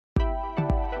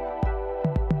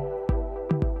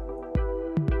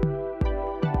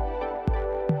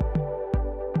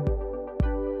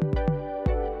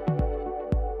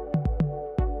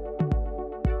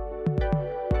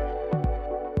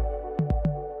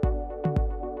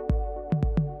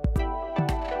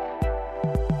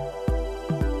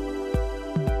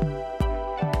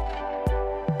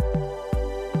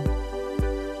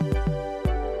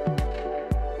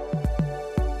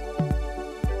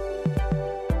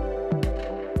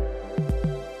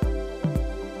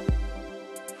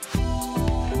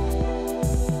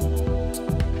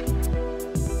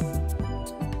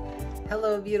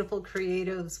beautiful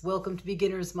creatives. Welcome to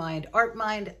Beginner's Mind, Art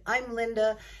Mind. I'm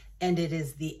Linda, and it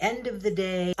is the end of the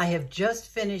day. I have just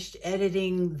finished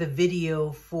editing the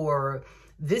video for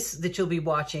this that you'll be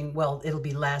watching. Well, it'll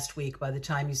be last week by the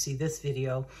time you see this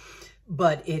video,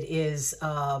 but it is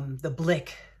the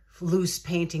Blick loose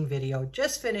painting video.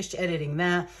 Just finished editing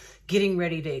that, getting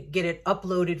ready to get it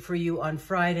uploaded for you on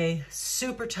Friday.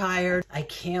 Super tired. I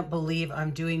can't believe I'm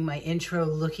doing my intro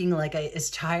looking like as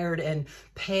tired and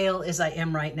pale as I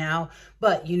am right now.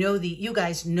 But you know, you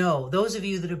guys know, those of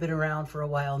you that have been around for a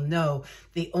while know,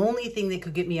 the only thing that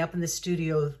could get me up in the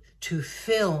studio to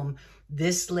film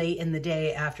this late in the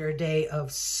day after a day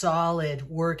of solid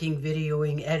working,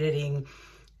 videoing, editing,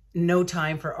 no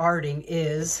time for arting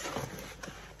is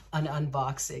an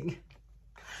unboxing.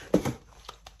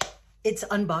 It's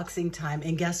unboxing time,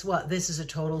 and guess what? This is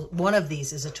one of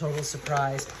these is a total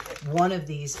surprise. One of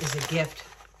these is a gift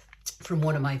from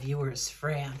one of my viewers,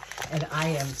 Fran, and I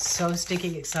am so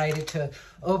stinking excited to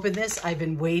open this. I've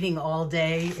been waiting all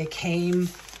day. It came,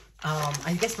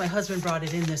 I guess my husband brought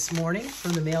it in this morning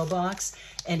from the mailbox,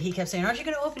 and he kept saying, aren't you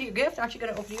going to open your gift? Aren't you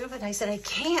going to open your gift? And I said, I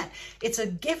can't. It's a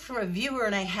gift from a viewer,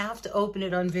 and I have to open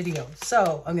it on video.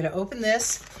 So I'm going to open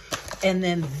this. And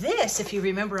then this, if you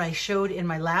remember, I showed in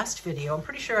my last video, I'm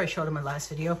pretty sure I showed in my last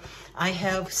video, I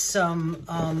have some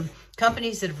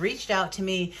companies that have reached out to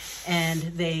me, and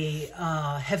they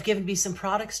have given me some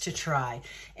products to try.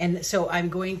 And so I'm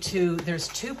going to, there's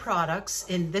 2 products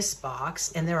in this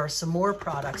box, and there are some more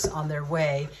products on their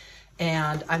way.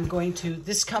 And I'm going to,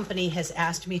 this company has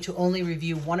asked me to only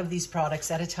review one of these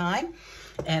products at a time.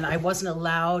 And I wasn't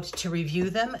allowed to review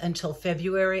them until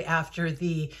February after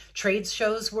the trade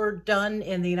shows were done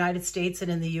in the United States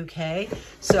and in the UK.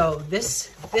 So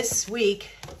this week,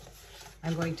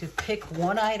 I'm going to pick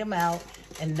one item out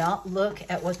and not look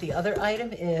at what the other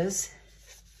item is.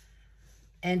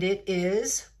 And it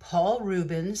is Paul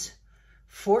Rubens,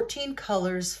 14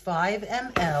 colors, 5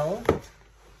 ml.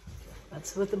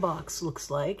 That's what the box looks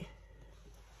like.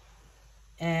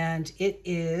 And it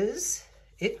is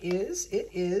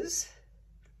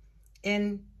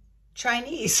in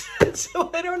Chinese. So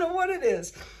I don't know what it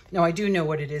is. No, I do know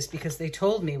what it is because they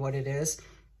told me what it is.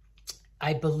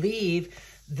 I believe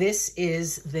this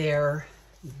is their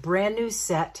brand new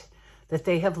set that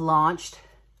they have launched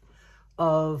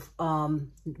of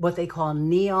what they call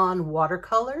neon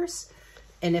watercolors.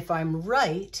 And if I'm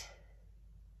right,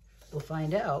 we'll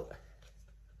find out.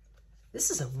 This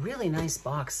is a really nice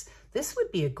box. This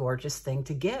would be a gorgeous thing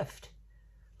to gift.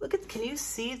 Look at, can you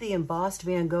see the embossed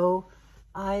Van Gogh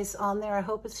eyes on there? I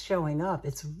hope it's showing up.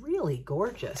 It's really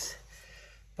gorgeous.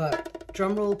 But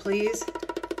drum roll, please.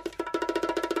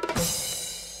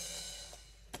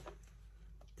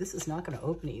 This is not going to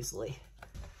open easily.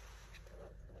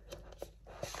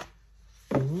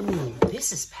 Ooh,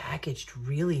 this is packaged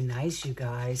really nice, you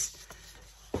guys.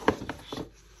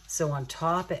 So on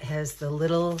top, it has the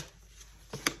little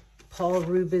Paul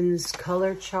Rubens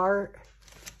color chart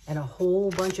and a whole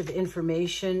bunch of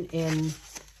information in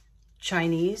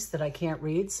Chinese that I can't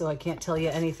read, so I can't tell you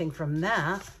anything from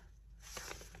that.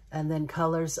 And then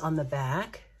colors on the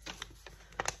back.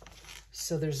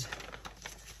 So there's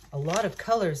a lot of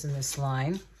colors in this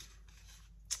line.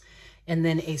 And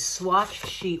then a swatch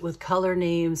sheet with color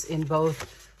names in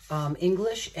both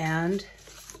English and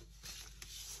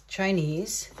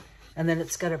Chinese. And then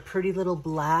it's got a pretty little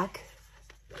black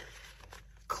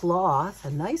cloth,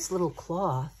 a nice little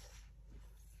cloth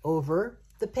over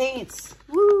the paints.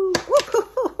 Woo!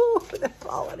 Woo! They're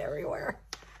falling everywhere.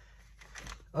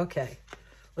 Okay,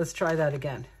 let's try that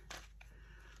again.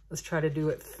 Let's try to do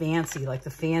it fancy, like the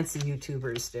fancy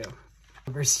YouTubers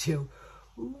do.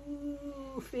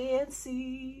 Ooh,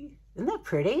 fancy. Isn't that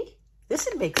pretty? This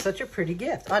would make such a pretty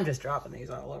gift. I'm just dropping these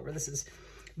all over.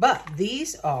 But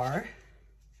these are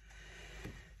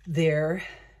their,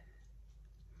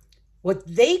 what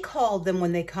they called them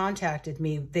when they contacted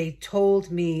me. They told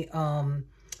me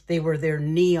they were their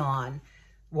neon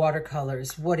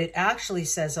watercolors. What it actually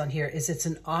says on here is it's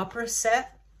an opera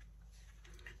set.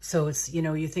 So it's, you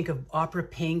know, you think of opera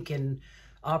pink and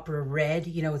opera red,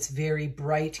 you know, it's very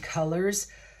bright colors.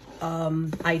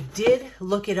 I did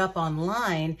look it up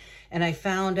online, and I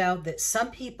found out that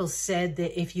some people said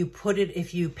that if you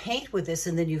paint with this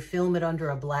and then you film it under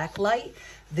a black light,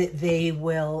 that they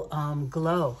will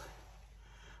glow.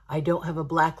 I don't have a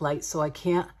black light, so I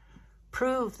can't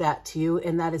prove that to you,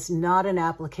 and that is not an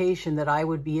application that I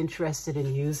would be interested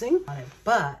in using.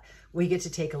 But we get to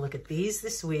take a look at these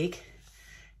this week.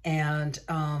 And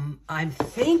I'm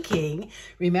thinking,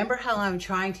 remember how I'm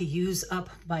trying to use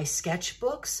up my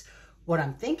sketchbooks? What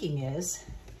I'm thinking is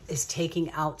is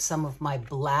taking out some of my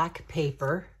black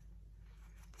paper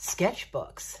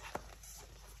sketchbooks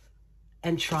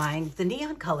and trying the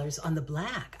neon colors on the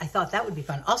black. I thought that would be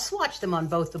fun. I'll swatch them on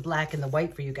both the black and the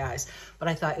white for you guys, but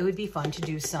I thought it would be fun to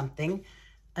do something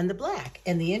on the black.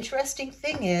 And the interesting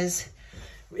thing is,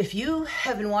 if you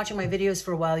have been watching my videos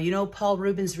for a while, you know Paul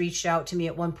Rubens reached out to me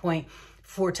at one point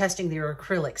for testing their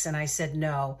acrylics, and I said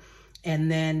no.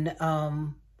 And then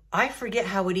I forget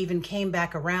how it even came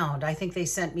back around. I think they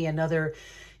sent me another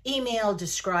email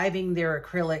describing their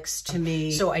acrylics to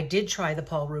me. So I did try the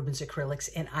Paul Rubens acrylics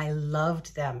and I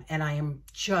loved them. And I am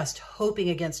just hoping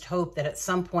against hope that at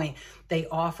some point they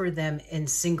offer them in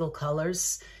single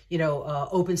colors, you know,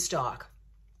 open stock,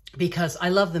 because I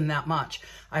love them that much.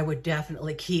 I would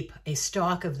definitely keep a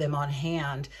stock of them on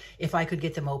hand if I could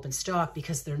get them open stock,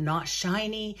 because they're not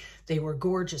shiny. They were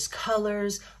gorgeous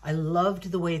colors. I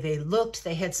loved the way they looked.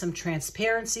 They had some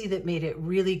transparency that made it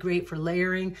really great for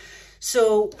layering.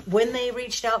 So when they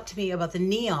reached out to me about the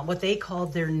neon, what they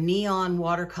called their neon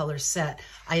watercolor set,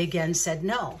 I again said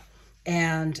no.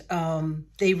 And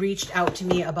they reached out to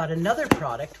me about another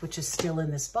product, which is still in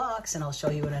this box, and I'll show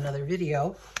you in another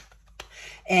video.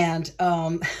 And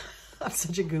I'm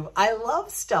such a goof. I love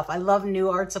stuff. I love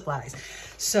new art supplies.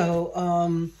 So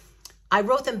I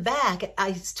wrote them back.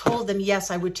 I told them, yes,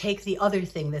 I would take the other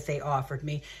thing that they offered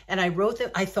me. And I wrote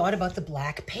them, I thought about the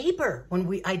black paper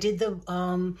when I did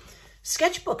the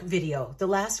sketchbook video, the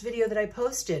last video that I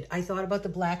posted. I thought about the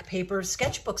black paper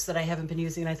sketchbooks that I haven't been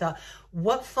using. And I thought,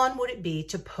 what fun would it be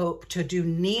to do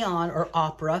neon or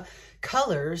opera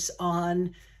colors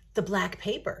on the black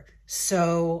paper?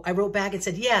 So I wrote back and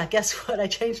said, yeah, guess what? I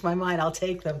changed my mind. I'll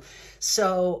take them.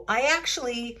 So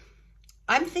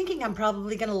I'm thinking I'm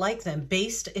probably going to like them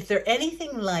if they're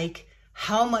anything like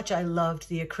how much I loved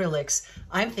the acrylics.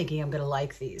 I'm thinking I'm going to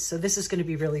like these. So this is going to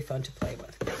be really fun to play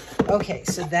with. Okay,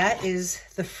 so that is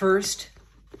the first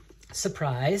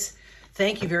surprise.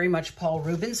 Thank you very much, Paul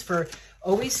Rubens, for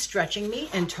always stretching me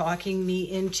and talking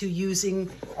me into using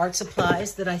art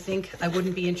supplies that I think I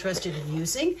wouldn't be interested in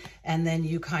using. And then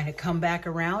you kind of come back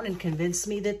around and convince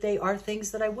me that they are things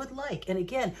that I would like. And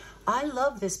again, I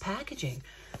love this packaging.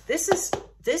 This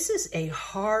is a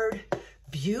hard,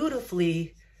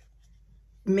 beautifully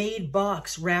made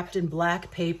box wrapped in black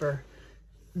paper.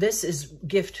 This is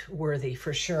gift worthy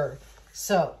for sure.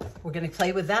 So we're going to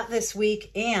play with that this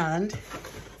week, and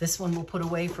this one we'll put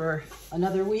away for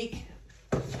another week.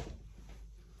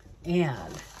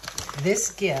 And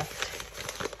this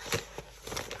gift,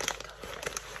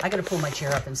 I got to pull my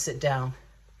chair up and sit down.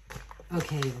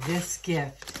 Okay, this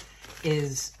gift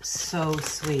is so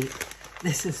sweet.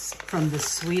 This is from the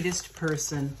sweetest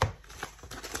person,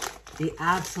 the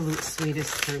absolute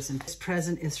sweetest person. This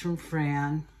present is from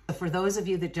Fran. For those of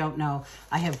you that don't know,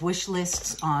 I have wish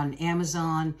lists on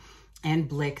Amazon and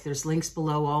Blick. There's links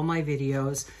below all my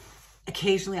videos.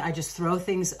 Occasionally, I just throw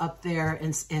things up there,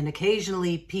 and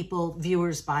occasionally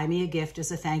viewers buy me a gift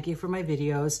as a thank you for my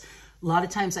videos. A lot of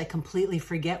times I completely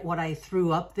forget what I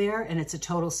threw up there, and it's a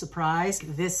total surprise.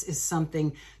 This is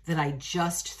something that I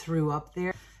just threw up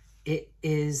there. It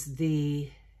is the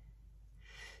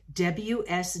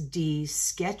WSD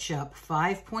SketchUp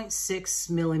 5.6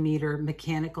 millimeter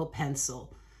mechanical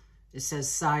pencil. It says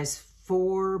size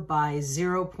 4 by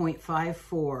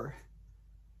 0.54.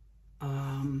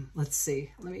 Let's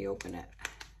see. Let me open it.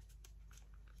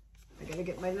 I gotta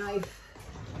get my knife.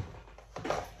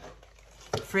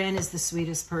 Fran is the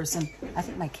sweetest person. I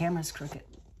think my camera's crooked.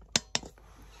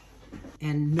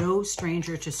 And no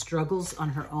stranger to struggles on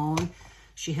her own.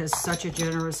 She has such a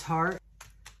generous heart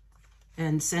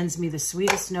and sends me the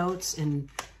sweetest notes. And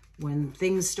when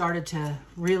things started to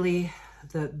really,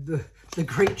 the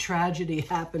great tragedy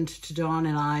happened to Dawn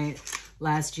and I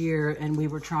last year, and we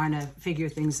were trying to figure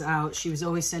things out, she was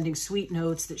always sending sweet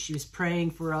notes that she was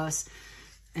praying for us.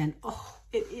 And oh,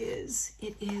 it is,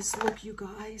 look you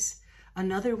guys,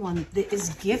 another one that is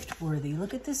gift worthy.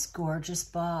 Look at this gorgeous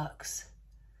box.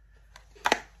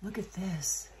 Look at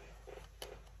this.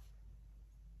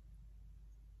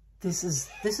 This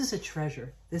is a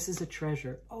treasure. This is a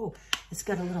treasure. Oh, it's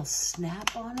got a little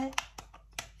snap on it.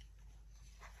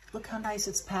 Look how nice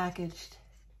it's packaged.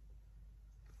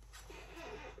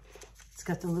 It's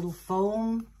got the little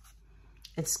foam.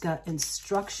 It's got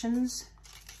instructions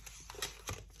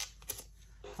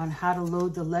on how to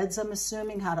load the leads, I'm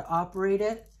assuming, how to operate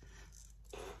it.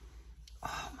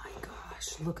 Oh my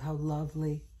gosh, look how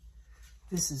lovely.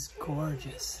 This is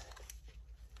gorgeous.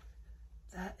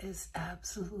 That is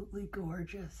absolutely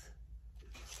gorgeous.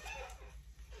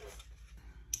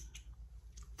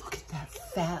 Look at that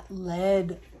fat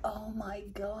lead. Oh my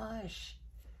gosh.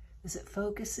 Is it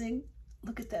focusing?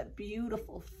 Look at that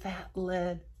beautiful fat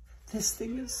lid. This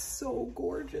thing is so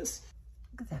gorgeous.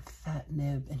 Look at that fat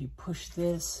nib, and you push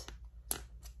this,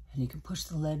 and you can push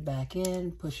the lead back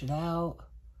in, push it out.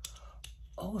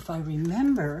 Oh, if I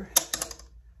remember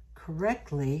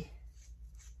correctly,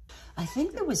 I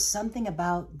think there was something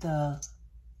about the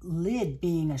lid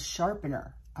being a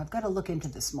sharpener. I've got to look into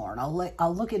this more, and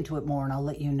I'll look into it more and I'll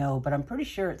let you know, but I'm pretty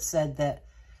sure it said that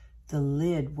the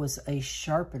lid was a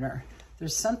sharpener.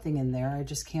 There's something in there, I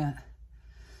just can't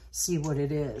see what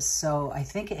it is. So I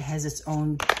think it has its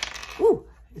own,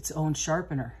 its own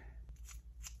sharpener.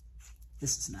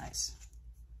 This is nice.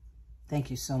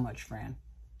 Thank you so much, Fran.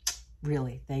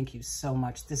 Really, thank you so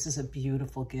much. This is a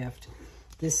beautiful gift.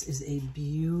 This is a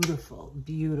beautiful,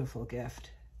 beautiful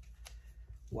gift.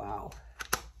 Wow.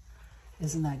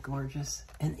 Isn't that gorgeous?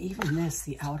 And even this,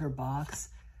 the outer box,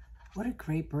 what a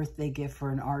great birthday gift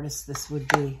for an artist this would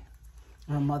be.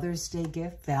 Or a Mother's Day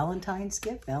gift, Valentine's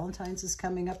gift. Valentine's is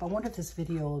coming up. I wonder if this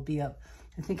video will be up.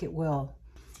 I think it will.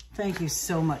 Thank you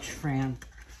so much, Fran.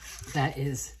 That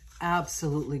is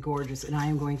absolutely gorgeous. And I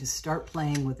am going to start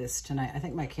playing with this tonight. I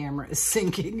think my camera is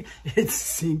sinking. It's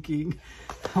sinking.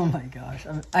 Oh my gosh.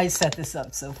 I set this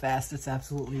up so fast. It's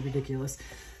absolutely ridiculous.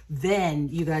 Then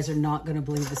you guys are not going to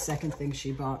believe the second thing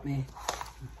she bought me.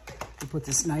 I'll put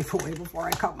this knife away before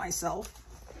I cut myself.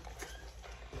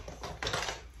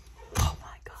 Oh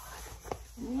my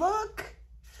God. Look.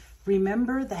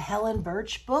 Remember the Helen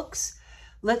Birch books?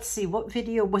 Let's see, what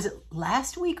video, was it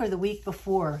last week or the week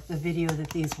before the video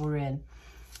that these were in?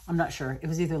 I'm not sure. It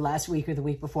was either last week or the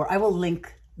week before. I will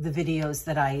link the videos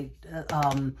that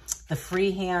the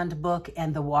freehand book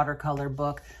and the watercolor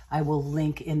book, I will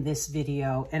link in this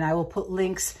video. And I will put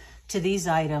links to these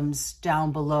items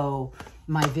down below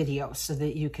my video so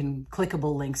that you can,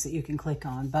 clickable links that you can click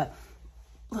on. But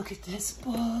look at this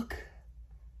book.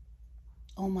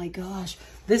 Oh my gosh.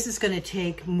 This is going to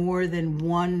take more than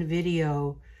one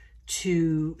video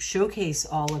to showcase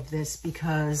all of this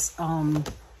because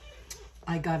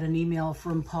I got an email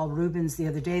from Paul Rubens the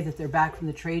other day that they're back from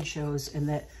the trade shows and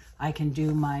that I can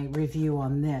do my review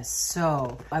on this.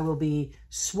 So I will be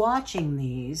swatching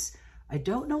these. I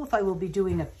don't know if I will be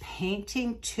doing a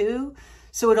painting too.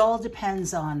 So it all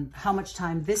depends on how much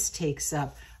time this takes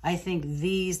up. I think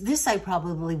this I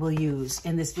probably will use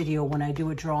in this video when I do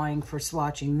a drawing for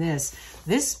swatching this.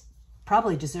 This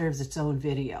probably deserves its own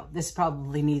video. This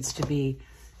probably needs to be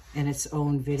in its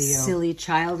own video. Silly,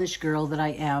 childish girl that I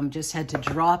am, just had to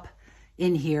drop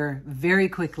in here very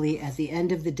quickly at the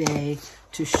end of the day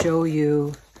to show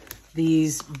you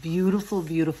these beautiful,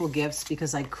 beautiful gifts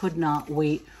because I could not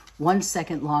wait 1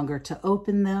 second longer to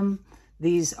open them.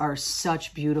 These are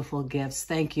such beautiful gifts.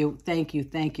 Thank you, thank you,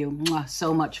 thank you. Mwah,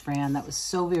 so much, Fran. That was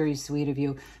so very sweet of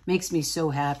you. Makes me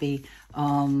so happy.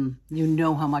 You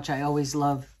know how much I always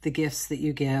love the gifts that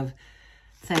you give.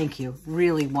 Thank you.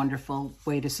 Really wonderful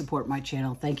way to support my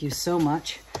channel. Thank you so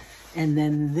much. And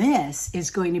then this is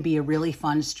going to be a really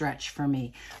fun stretch for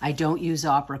me. I don't use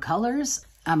opera colors.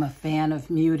 I'm a fan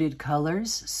of muted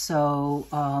colors. So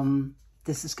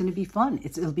this is going to be fun.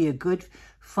 It'll be a good,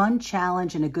 fun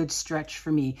challenge and a good stretch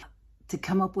for me to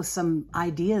come up with some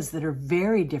ideas that are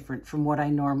very different from what I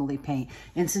normally paint.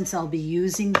 And since I'll be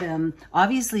using them,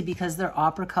 obviously because they're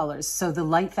opera colors, so the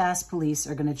Light Fast police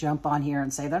are going to jump on here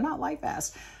and say, they're not light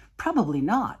fast. Probably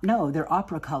not. No, they're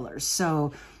opera colors.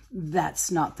 So that's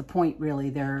not the point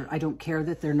really. I don't care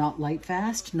that they're not light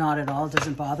fast, not at all. It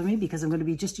doesn't bother me because I'm going to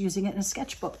be just using it in a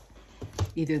sketchbook.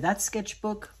 Either that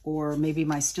sketchbook or maybe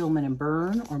my Stillman and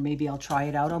Burn, or maybe I'll try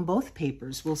it out on both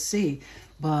papers. We'll see.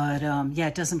 But yeah,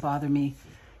 it doesn't bother me.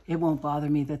 It won't bother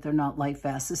me that they're not light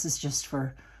fast. This is just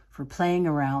for playing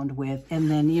around with. And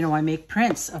then, you know, I make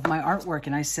prints of my artwork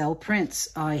and I sell prints.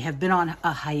 I have been on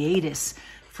a hiatus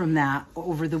from that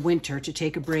over the winter to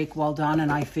take a break while Donna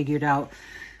and I figured out,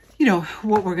 you know,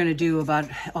 what we're going to do about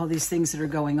all these things that are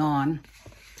going on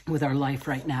with our life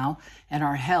right now and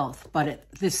our health. But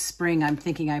this spring, I'm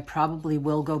thinking I probably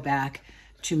will go back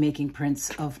to making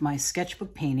prints of my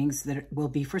sketchbook paintings that will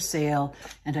be for sale.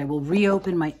 And I will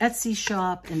reopen my Etsy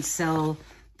shop and sell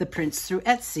the prints through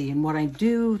Etsy. And what I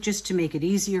do, just to make it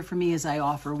easier for me, is I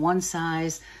offer one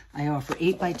size. I offer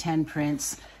 8x10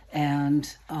 prints.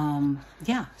 And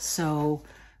yeah, so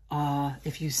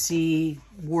if you see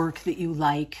work that you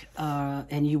like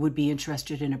and you would be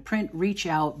interested in a print, reach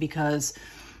out, because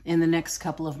in the next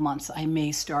couple of months, I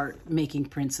may start making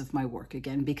prints of my work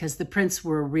again, because the prints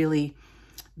were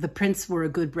a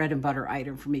good bread and butter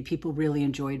item for me. People really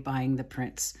enjoyed buying the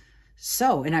prints.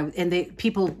 So,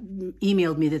 people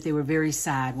emailed me that they were very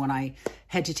sad when I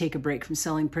had to take a break from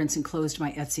selling prints and closed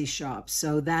my Etsy shop.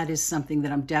 So that is something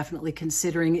that I'm definitely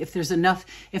considering. If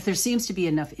there seems to be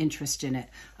enough interest in it,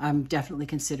 I'm definitely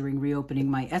considering reopening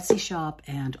my Etsy shop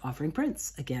and offering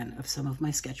prints again of some of my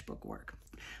sketchbook work.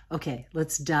 Okay,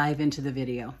 let's dive into the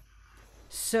video.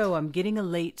 So I'm getting a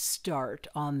late start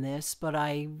on this, but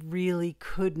I really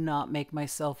could not make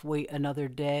myself wait another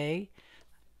day,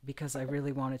 because I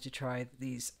really wanted to try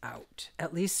these out,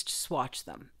 at least swatch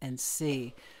them and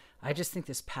see. I just think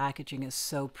this packaging is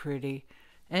so pretty.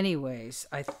 Anyways,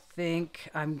 I think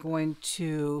I'm going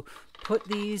to put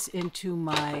these into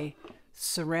my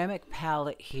ceramic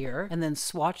palette here and then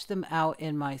swatch them out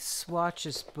in my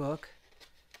swatches book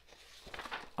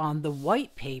on the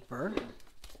white paper.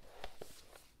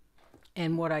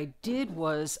 And what I did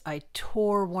was I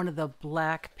tore one of the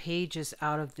black pages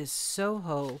out of this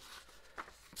Soho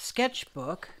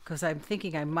sketchbook, because I'm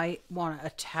thinking I might want to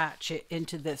attach it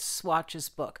into this swatches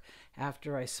book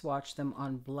after I swatch them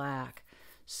on black.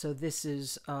 So this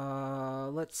is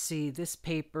let's see, this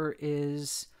paper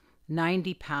is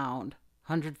 90 pound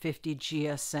 150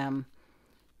 GSM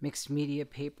mixed media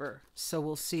paper. So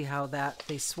we'll see how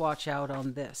they swatch out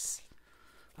on this.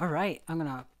 All right, I'm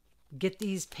gonna get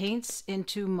these paints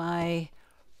into my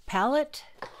palette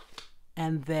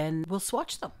and then we'll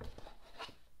swatch them.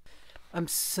 I'm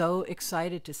so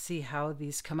excited to see how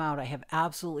these come out. I have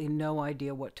absolutely no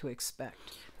idea what to expect.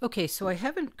 Okay, so I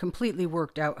haven't completely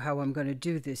worked out how I'm going to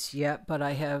do this yet, but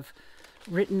I have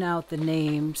written out the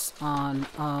names on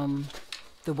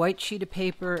the white sheet of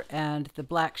paper and the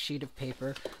black sheet of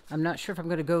paper. I'm not sure if I'm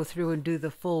going to go through and do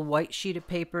the full white sheet of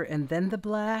paper and then the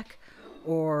black,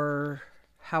 or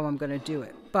how I'm going to do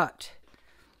it, but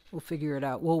we'll figure it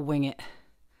out. We'll wing it.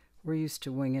 We're used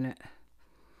to winging it.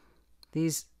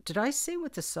 Did I say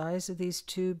what the size of these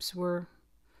tubes were?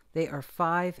 They are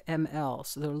 5 ml,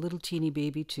 so they're little teeny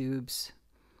baby tubes.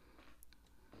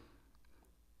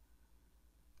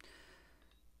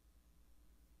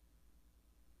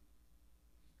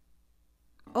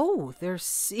 Oh, they're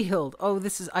sealed. Oh,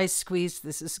 I squeezed.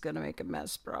 This is going to make a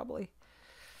mess probably.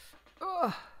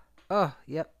 Oh,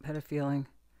 yep, had a feeling.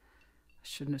 I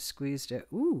shouldn't have squeezed it.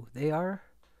 Ooh, they are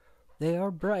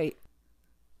bright.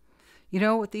 You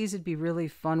know what these would be really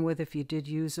fun with if you did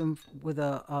use them with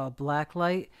a black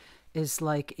light is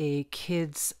like a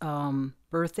kid's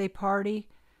birthday party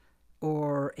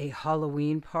or a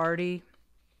Halloween party.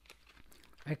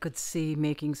 I could see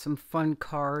making some fun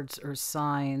cards or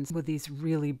signs with these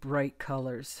really bright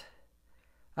colors.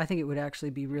 I think it would actually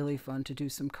be really fun to do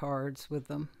some cards with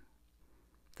them.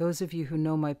 Those of you who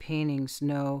know my paintings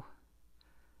know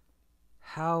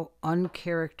how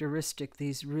uncharacteristic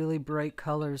these really bright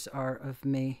colors are of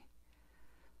me.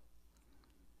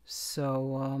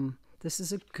 So this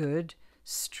is a good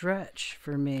stretch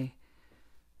for me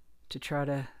to try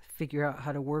to figure out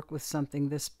how to work with something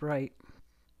this bright.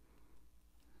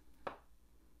 I'll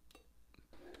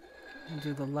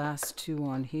do the last two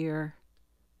on here.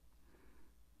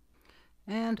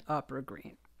 And opera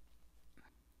green.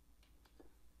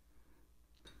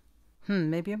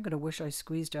 Maybe I'm going to wish I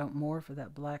squeezed out more for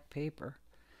that black paper.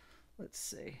 Let's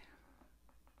see.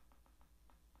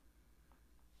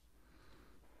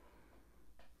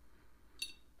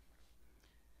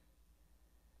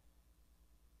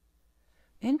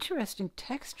 Interesting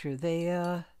texture.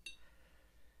 It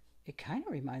kind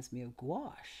of reminds me of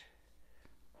gouache.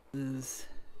 This is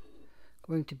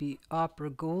going to be opera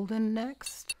golden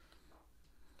next.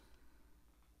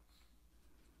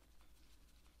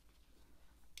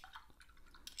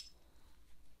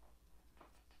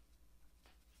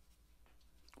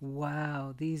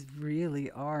 Wow, these really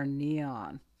are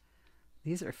neon.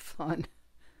 These are fun.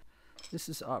 This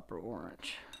is opera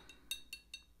orange.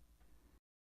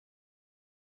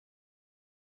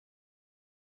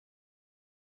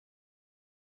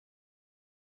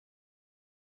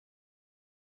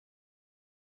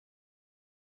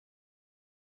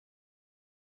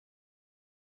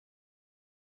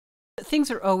 Things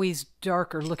are always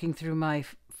darker looking through my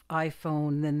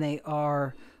iPhone than they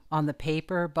are on the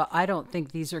paper, but I don't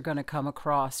think these are going to come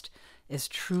across as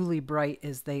truly bright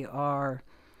as they are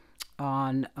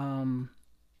on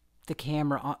the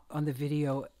camera, on the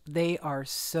video. They are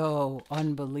so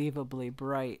unbelievably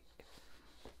bright.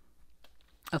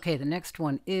 Okay, the next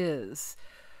one is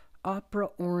opera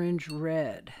orange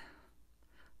red.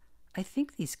 I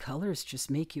think these colors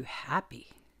just make you happy.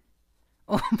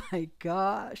 Oh my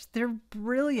gosh, they're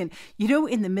brilliant. You know,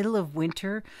 in the middle of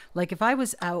winter, like if I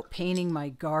was out painting my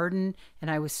garden and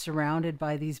I was surrounded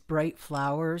by these bright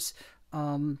flowers,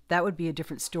 that would be a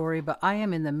different story. But I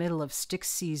am in the middle of stick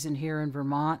season here in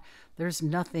Vermont. There's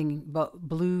nothing but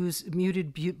blues,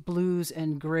 muted blues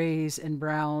and grays and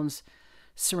browns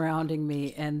surrounding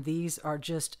me. And these are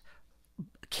just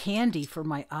candy for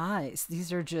my eyes.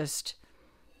 These are just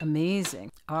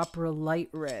amazing. Opera light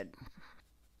red.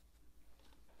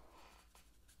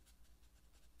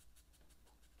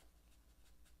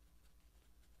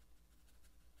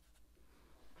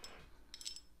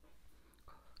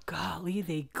 Golly,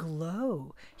 they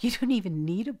glow. You don't even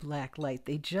need a black light.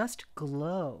 They just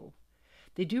glow.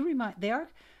 They do remind, they are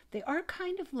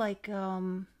kind of like,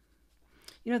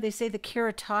 they say the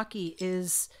Karatake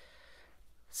is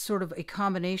sort of a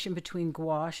combination between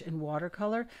gouache and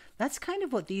watercolor. That's kind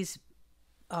of what these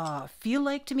feel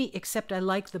like to me, except I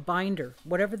like the binder.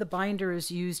 Whatever the binder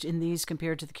is used in these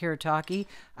compared to the Karatake,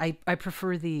 I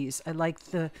prefer these. I like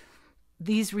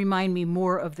these remind me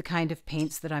more of the kind of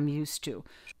paints that I'm used to.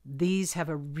 These have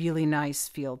a really nice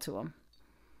feel to them.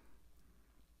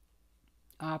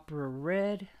 Opera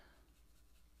red.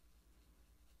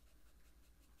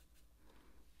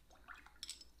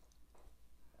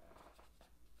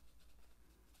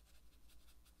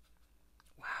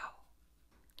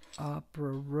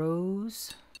 Opera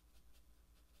rose.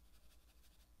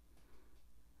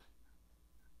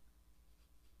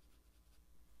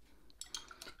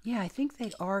 Yeah, I think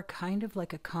they are kind of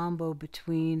like a combo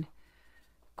between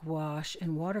gouache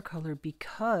and watercolor,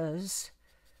 because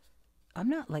I'm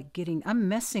not like I'm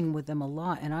messing with them a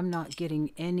lot and I'm not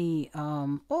getting any,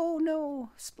 oh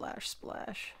no, splash,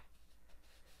 splash.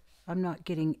 I'm not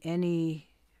getting any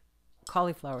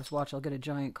cauliflowers. Watch, I'll get a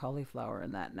giant cauliflower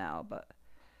in that now, but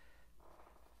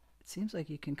it seems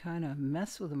like you can kind of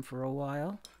mess with them for a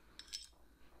while.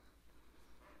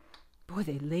 Boy,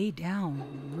 they lay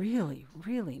down really,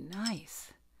 really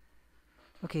nice.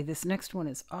 Okay, this next one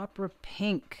is Opera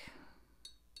Pink.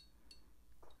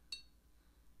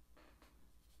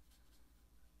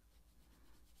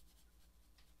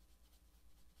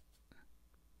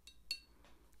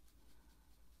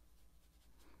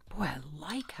 Boy,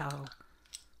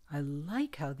 I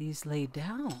like how these lay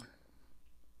down.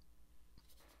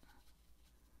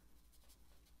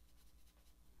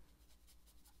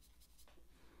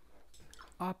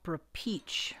 Opera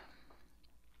Peach.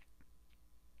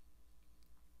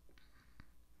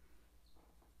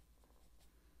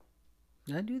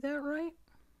 Did I do that right?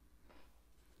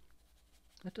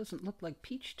 That doesn't look like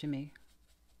peach to me.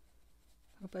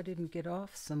 Hope I didn't get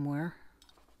off somewhere.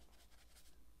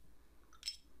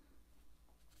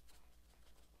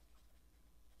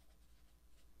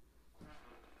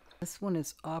 This one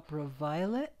is Opera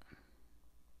Violet.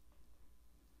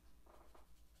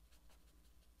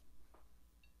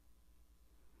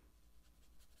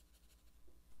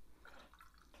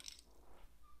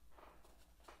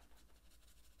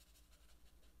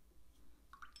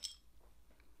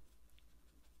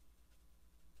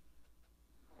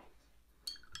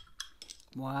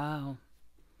 Wow,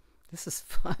 this is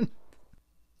fun.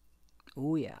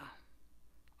 Oh yeah,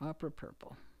 Opera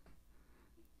Purple.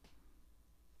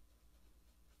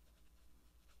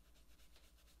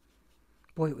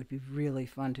 Boy, it would be really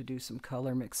fun to do some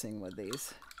color mixing with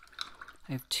these.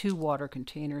 I have 2 water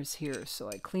containers here, so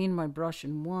I clean my brush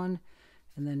in one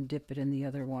and then dip it in the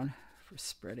other one for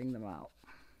spreading them out.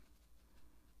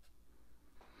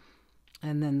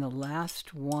 And then the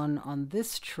last one on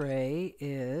this tray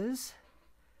is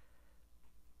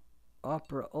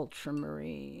Opera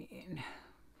Ultramarine.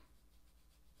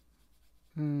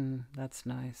 That's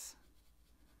nice.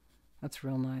 That's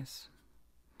real nice.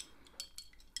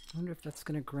 I wonder if that's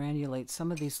going to granulate.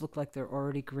 Some of these look like they're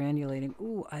already granulating.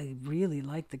 Ooh, I really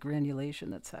like the granulation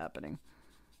that's happening.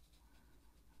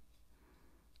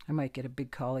 I might get a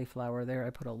big cauliflower there.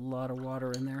 I put a lot of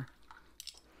water in there.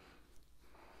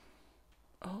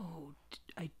 Oh,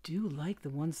 I do like the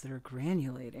ones that are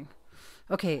granulating.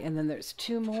 Okay, and then there's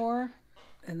 2 more,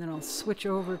 and then I'll switch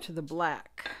over to the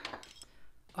black.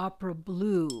 Opera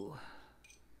Blue.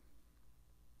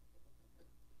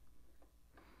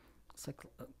 It's like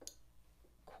a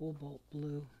cobalt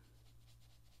blue.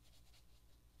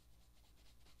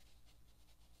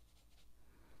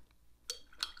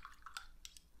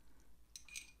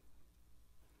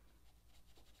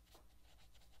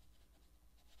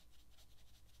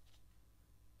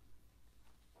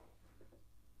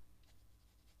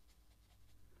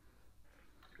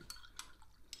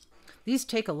 These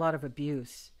take a lot of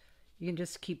abuse. You can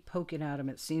just keep poking at them,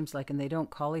 it seems like, and they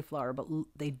don't cauliflower, but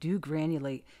they do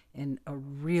granulate in a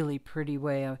really pretty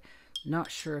way. I'm not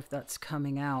sure if that's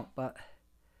coming out, but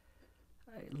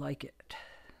I like it.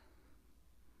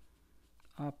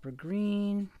 Opera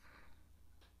Green.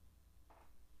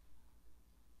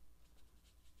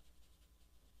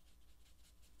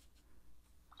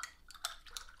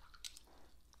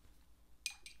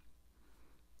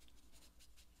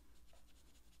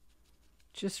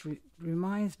 just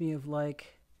reminds me of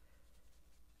like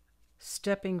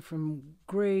stepping from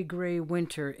gray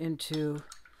winter into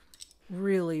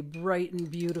really bright and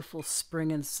beautiful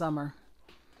spring and summer.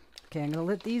 Okay, I'm going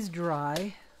to let these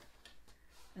dry,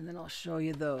 and then I'll show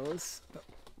you those. But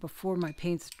before my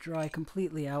paints dry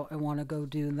completely out, I want to go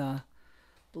do the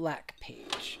black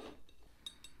page.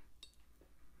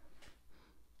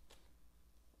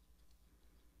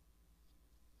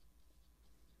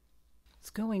 It's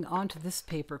going onto this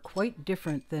paper quite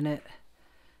different than it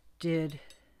did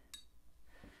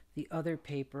the other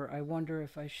paper. I wonder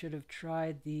if I should have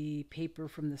tried the paper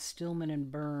from the Stillman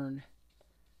and Burn.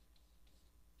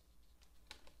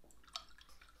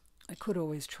 I could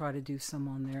always try to do some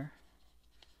on there.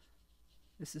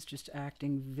 This is just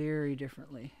acting very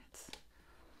differently.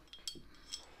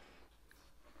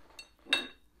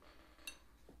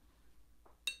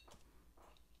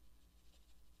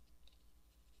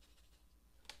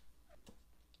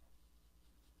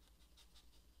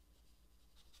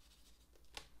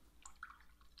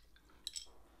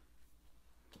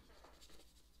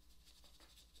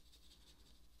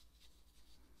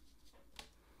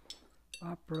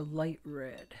 Opera light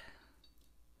red.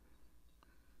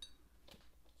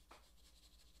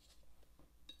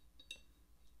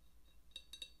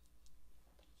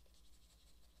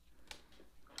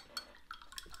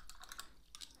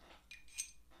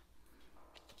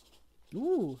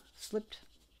 Ooh, slipped.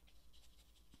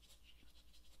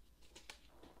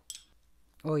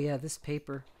 Oh yeah, this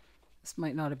paper. This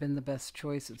might not have been the best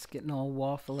choice. It's getting all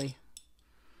waffly.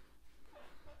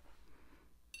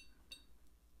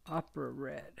 Opera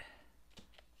red.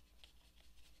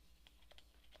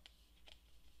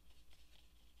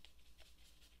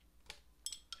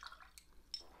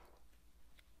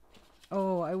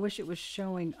 Oh, I wish it was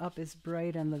showing up as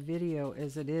bright on the video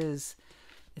as it is.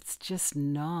 It's just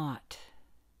not.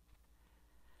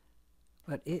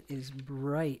 But it is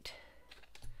bright.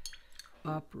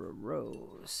 Opera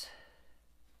rose.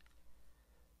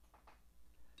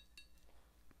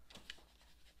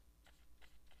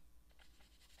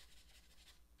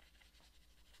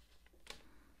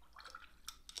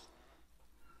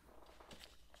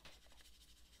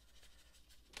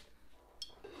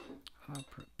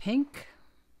 Opera pink.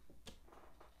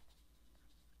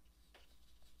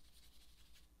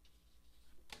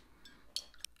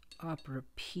 Opera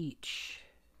peach,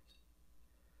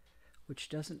 which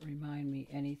doesn't remind me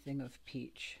anything of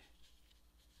peach.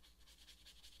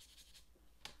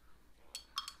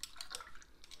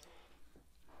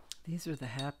 These are the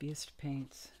happiest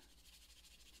paints.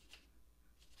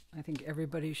 I think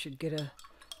everybody should get a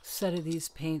set of these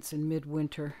paints in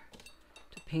midwinter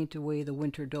to paint away the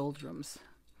winter doldrums.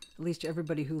 At least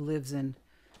everybody who lives in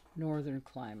northern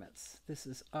climates. This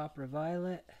is Opera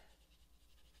Violet.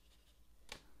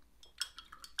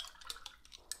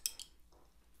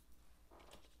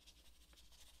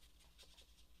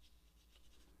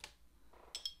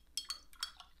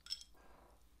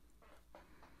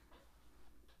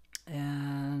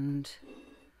 And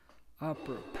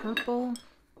Opera Purple.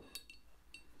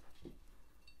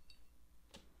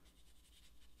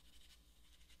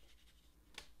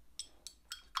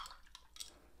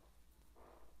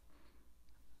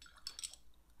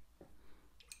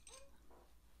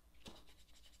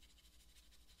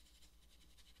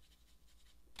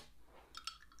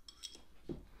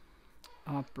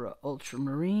 Opera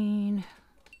Ultramarine.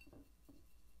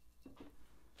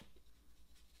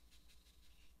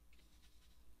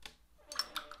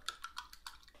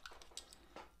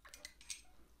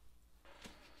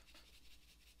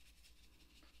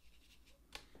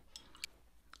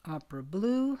 Opera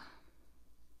Blue.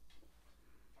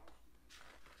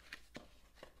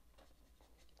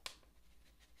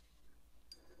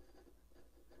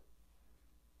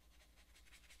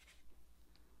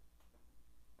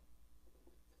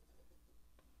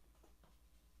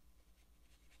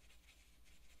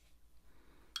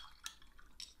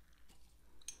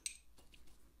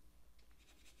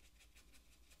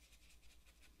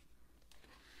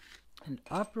 And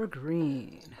Opera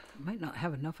Green. I might not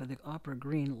have enough of the Opera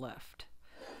Green left.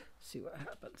 See what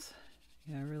happens.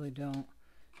 Yeah, I really don't.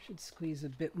 Should squeeze a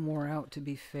bit more out to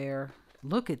be fair.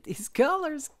 Look at these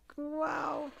colors.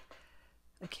 Wow.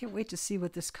 I can't wait to see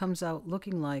what this comes out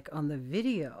looking like on the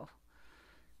video.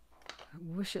 I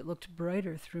wish it looked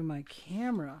brighter through my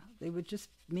camera. They would just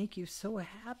make you so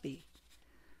happy.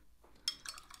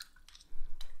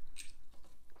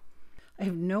 I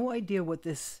have no idea what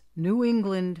this New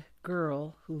England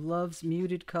girl who loves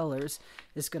muted colors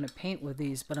is going to paint with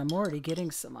these, but I'm already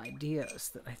getting some ideas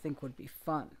that I think would be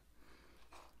fun.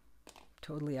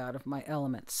 Totally out of my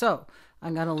element. So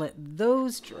I'm going to let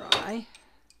those dry.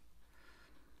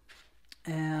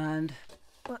 And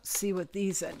let's see what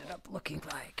these ended up looking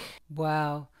like.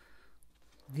 Wow,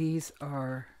 these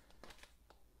are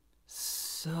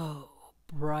so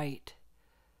bright.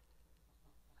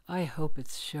 I hope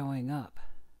it's showing up.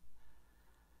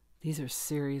 These are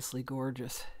seriously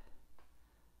gorgeous.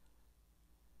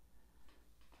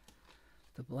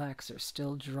 The blacks are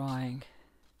still drying.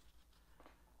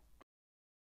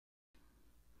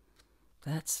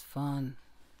 That's fun.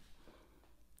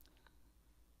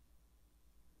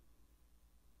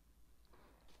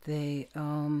 They,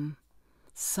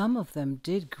 some of them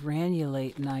did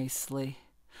granulate nicely.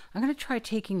 I'm going to try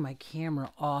taking my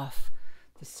camera off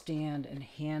the stand and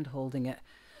hand holding it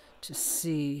to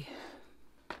see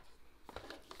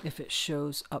if it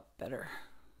shows up better.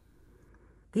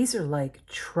 These are like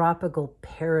tropical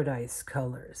paradise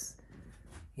colors.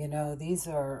 You know, these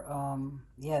are,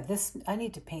 yeah, this, I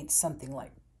need to paint something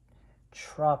like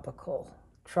tropically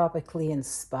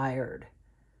inspired.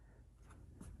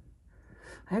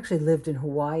 I actually lived in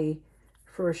Hawaii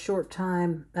for a short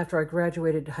time. After I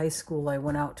graduated high school, I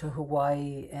went out to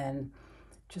Hawaii and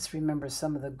just remember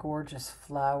some of the gorgeous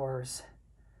flowers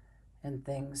and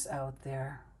things out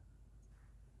there.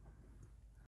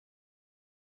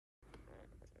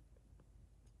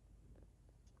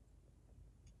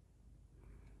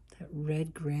 That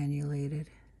red granulated.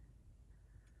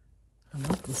 I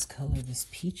love this color, this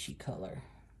peachy color.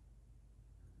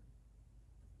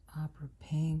 Opera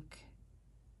pink.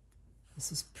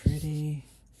 This is pretty.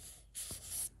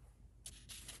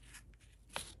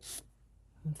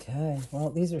 Okay, well,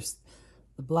 these are,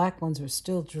 the black ones are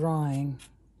still drying.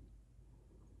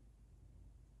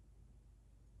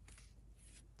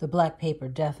 The black paper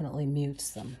definitely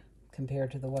mutes them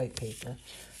compared to the white paper.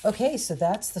 Okay, so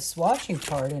that's the swatching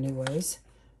part anyways.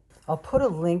 I'll put a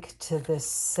link to this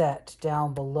set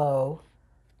down below.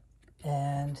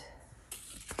 And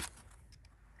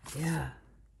yeah,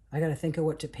 I got to think of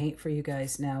what to paint for you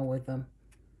guys now with them.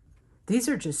 These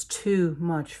are just too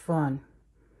much fun.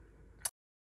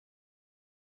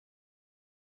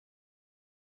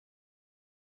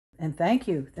 And thank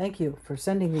you for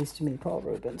sending these to me, Paul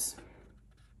Rubens.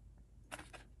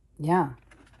 Yeah.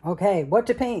 Okay, what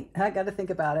to paint? I got to think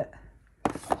about it.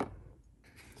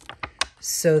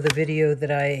 So the video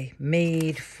that I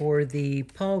made for the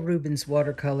Paul Rubens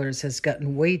watercolors has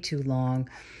gotten way too long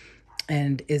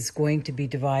and is going to be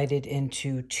divided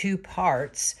into 2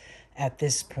 parts at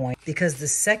this point because the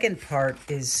second part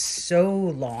is so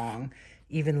long,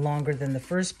 even longer than the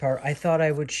first part. I thought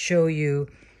I would show you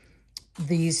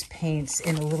these paints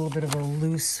in a little bit of a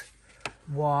loose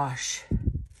wash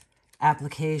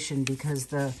application because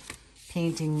the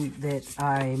painting that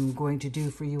I'm going to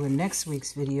do for you in next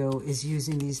week's video is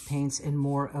using these paints in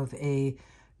more of a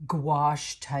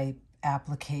gouache type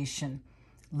application,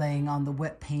 laying on the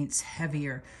wet paints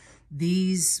heavier.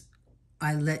 These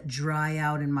I let dry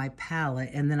out in my palette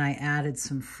and then I added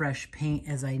some fresh paint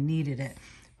as I needed it.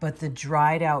 But the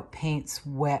dried out paints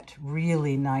wet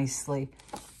really nicely.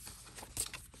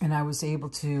 And I was able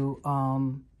to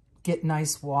get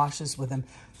nice washes with them.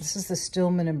 This is the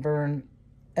Stillman & Burn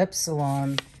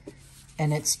Epsilon,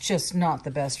 and it's just not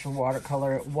the best for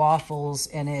watercolor. It waffles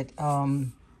and it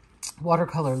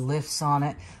watercolor lifts on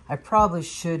it. I probably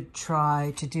should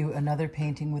try to do another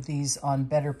painting with these on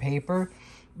better paper,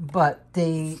 but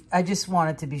I just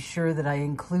wanted to be sure that I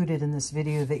included in this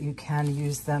video that you can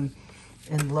use them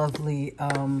in lovely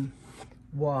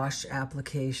wash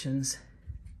applications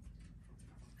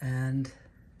and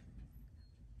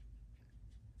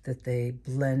that they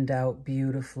blend out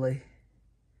beautifully.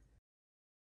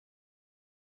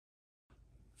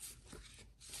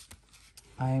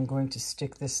 I am going to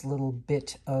stick this little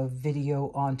bit of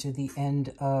video onto the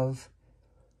end of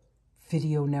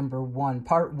video number 1,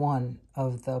 part 1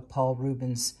 of the Paul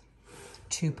Rubens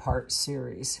 2-part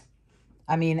series.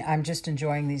 I mean, I'm just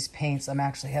enjoying these paints. I'm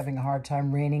actually having a hard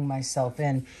time reining myself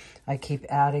in. I keep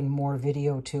adding more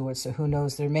video to it, so who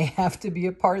knows, there may have to be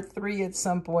a part 3 at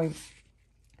some point.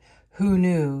 Who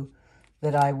knew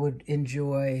that I would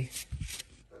enjoy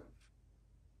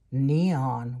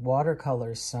neon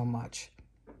watercolors so much?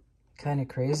 Kind of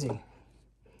crazy.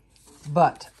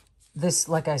 But this,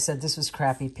 like I said, this was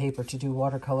crappy paper to do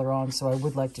watercolor on, so I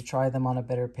would like to try them on a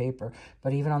better paper.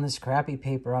 But even on this crappy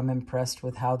paper, I'm impressed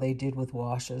with how they did with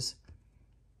washes.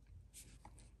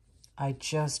 I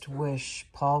just wish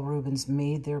Paul Rubens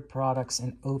made their products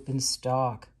in open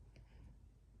stock.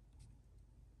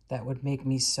 That would make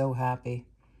me so happy.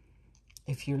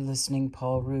 If you're listening,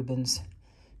 Paul Rubens,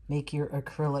 make your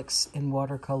acrylics and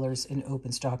watercolors in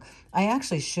open stock. I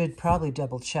actually should probably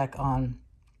double check on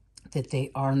that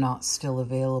they are not still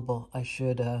available. I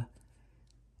should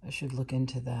I should look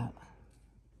into that.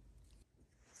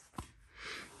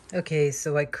 Okay,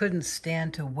 so I couldn't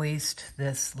stand to waste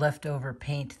this leftover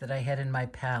paint that I had in my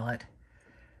palette.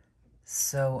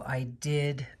 So I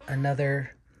did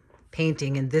another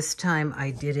painting, and this time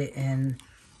I did it in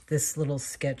this little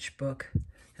sketchbook.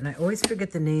 And I always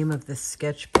forget the name of this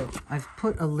sketchbook. I've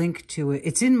put a link to it.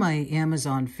 It's in my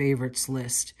Amazon favorites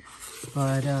list.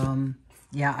 But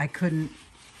yeah, I couldn't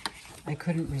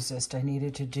resist. I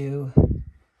needed to do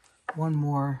one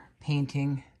more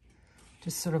painting.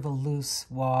 Just sort of a loose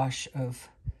wash of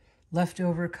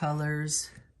leftover colors,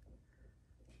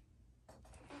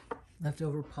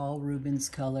 leftover Paul Rubens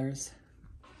colors.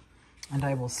 And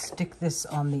I will stick this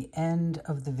on the end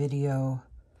of the video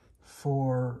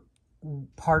for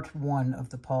part 1 of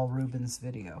the Paul Rubens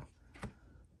video.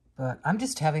 But I'm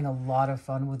just having a lot of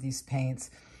fun with these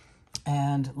paints.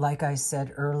 And like I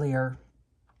said earlier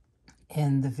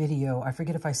in the video, I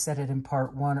forget if I said it in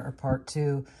part 1 or part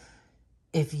 2,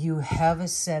 if you have a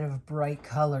set of bright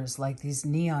colors like these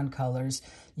neon colors,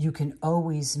 you can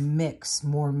always mix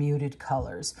more muted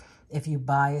colors. If you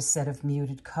buy a set of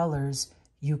muted colors,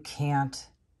 you can't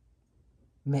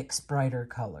mix brighter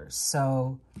colors.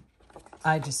 So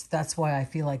that's why I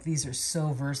feel like these are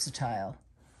so versatile.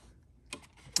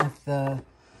 If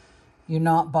you're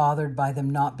not bothered by them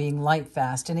not being light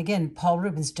fast. And again, Paul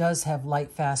Rubens does have light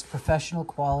fast, professional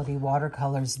quality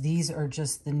watercolors. These are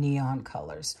just the neon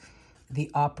colors,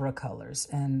 the opera colors.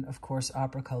 And of course,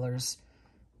 opera colors,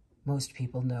 most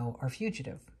people know, are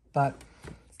fugitive. But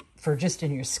for just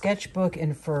in your sketchbook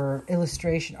and for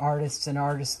illustration artists and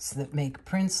artists that make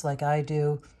prints like I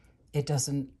do, it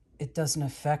doesn't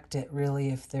affect it really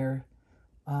if they're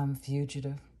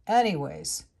fugitive.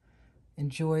 Anyways,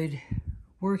 enjoyed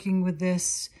working with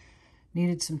this.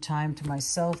 Needed some time to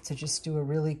myself to just do a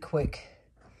really quick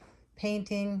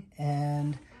painting,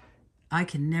 and I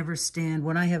can never stand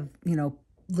when I have, you know,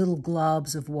 little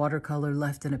globs of watercolor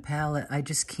left in a palette. I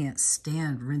just can't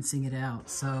stand rinsing it out.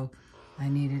 So I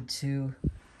needed to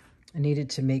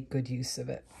make good use of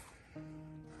it.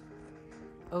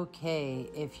 Okay,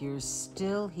 if you're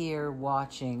still here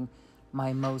watching,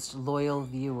 my most loyal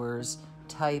viewers,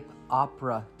 type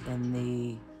opera in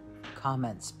the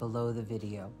comments below the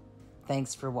video.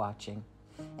 Thanks for watching.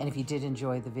 And if you did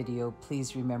enjoy the video,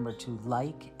 please remember to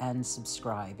like and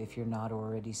subscribe if you're not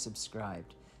already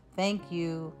subscribed. Thank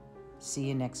you. See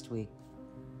you next week.